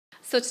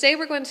So today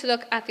we're going to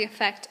look at the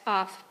effect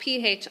of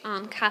pH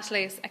on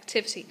catalase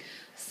activity.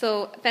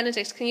 So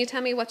Benedict, can you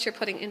tell me what you're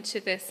putting into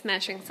this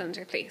measuring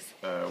cylinder, please?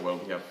 Well,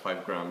 we have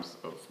 5 grams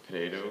of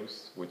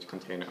potatoes, which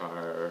contain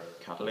our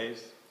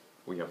catalase.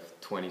 We have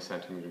 20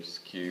 centimeters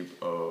cube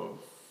of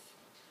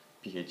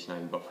pH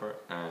 9 buffer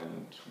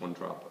and 1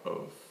 drop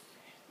of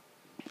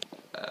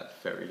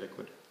fairy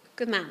liquid.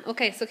 Good man.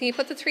 Okay, so can you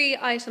put the 3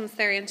 items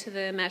there into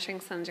the measuring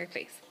cylinder,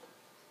 please?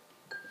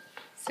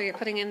 So you're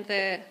putting in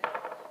the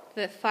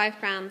 5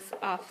 grams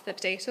of the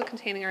potato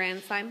containing our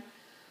enzyme,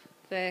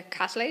 the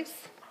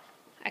catalase.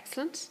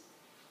 Excellent.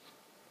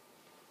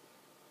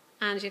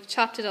 And you've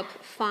chopped it up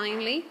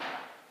finely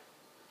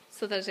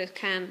so that it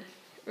can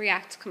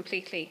react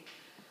completely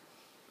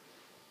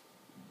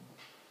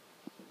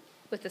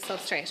with the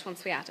substrate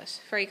once we add it.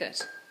 Very good.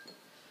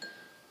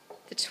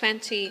 The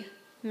 20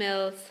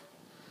 mils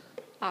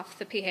of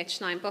the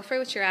pH 9 buffer,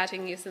 which you're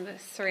adding using the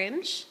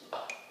syringe.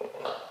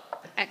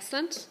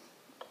 Excellent.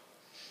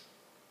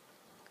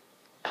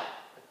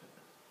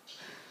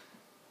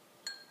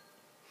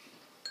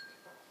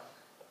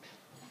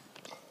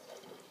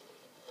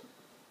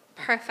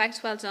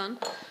 Perfect, well done.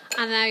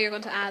 And now you're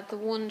going to add the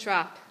 1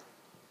 drop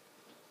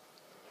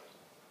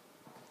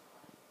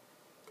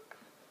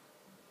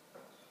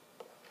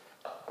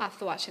of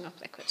the washing up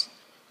liquid.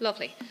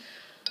 Lovely.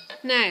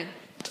 Now,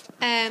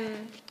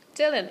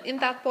 Dylan, in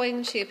that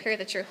boiling tube here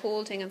that you're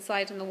holding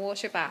inside in the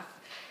water bath,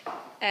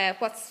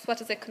 what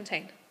does it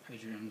contain?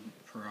 Hydrogen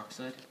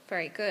peroxide.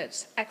 Very good,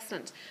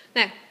 excellent.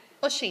 Now,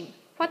 Oisín,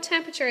 what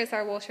temperature is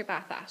our water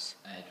bath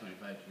at?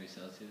 25 degrees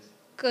Celsius.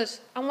 Good.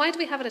 And why do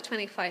we have it at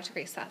 25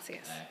 degrees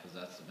Celsius? Because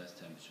that's the best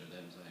temperature the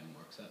enzyme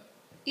works at.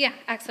 Yeah,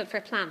 excellent for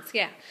plants,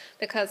 yeah.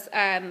 Because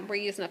we're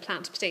using a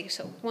plant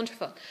potato.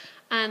 Wonderful.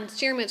 And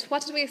Diarmuid,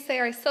 what did we say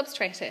our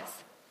substrate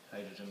is?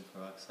 Hydrogen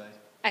peroxide.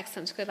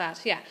 Excellent, good lad,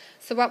 yeah.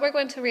 So what we're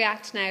going to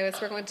react now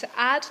is we're going to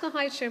add the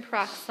hydrogen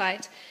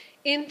peroxide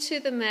into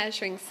the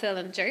measuring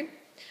cylinder.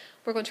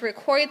 We're going to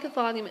record the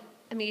volume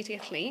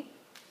immediately.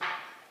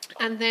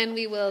 And then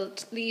we will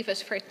leave it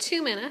for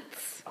 2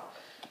 minutes.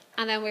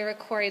 And then we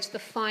record the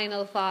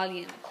final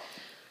volume.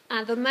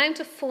 And the amount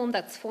of foam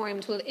that's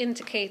formed will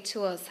indicate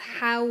to us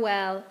how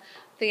well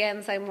the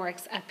enzyme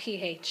works at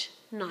pH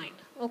 9.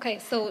 Okay,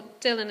 so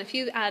Dylan, if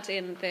you add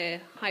in the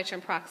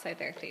hydrogen peroxide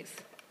there, please.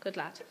 Good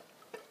lad.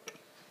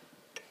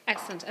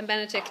 Excellent. And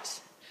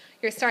Benedict,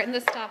 you're starting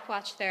the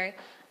stopwatch there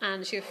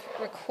and you're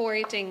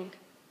recording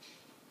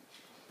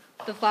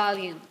the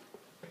volume.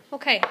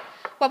 Okay,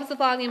 what was the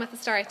volume at the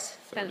start,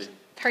 Benedict?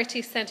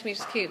 30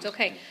 centimetres cubed.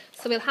 Okay,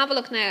 so we'll have a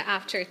look now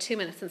after 2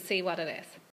 minutes and see what it is.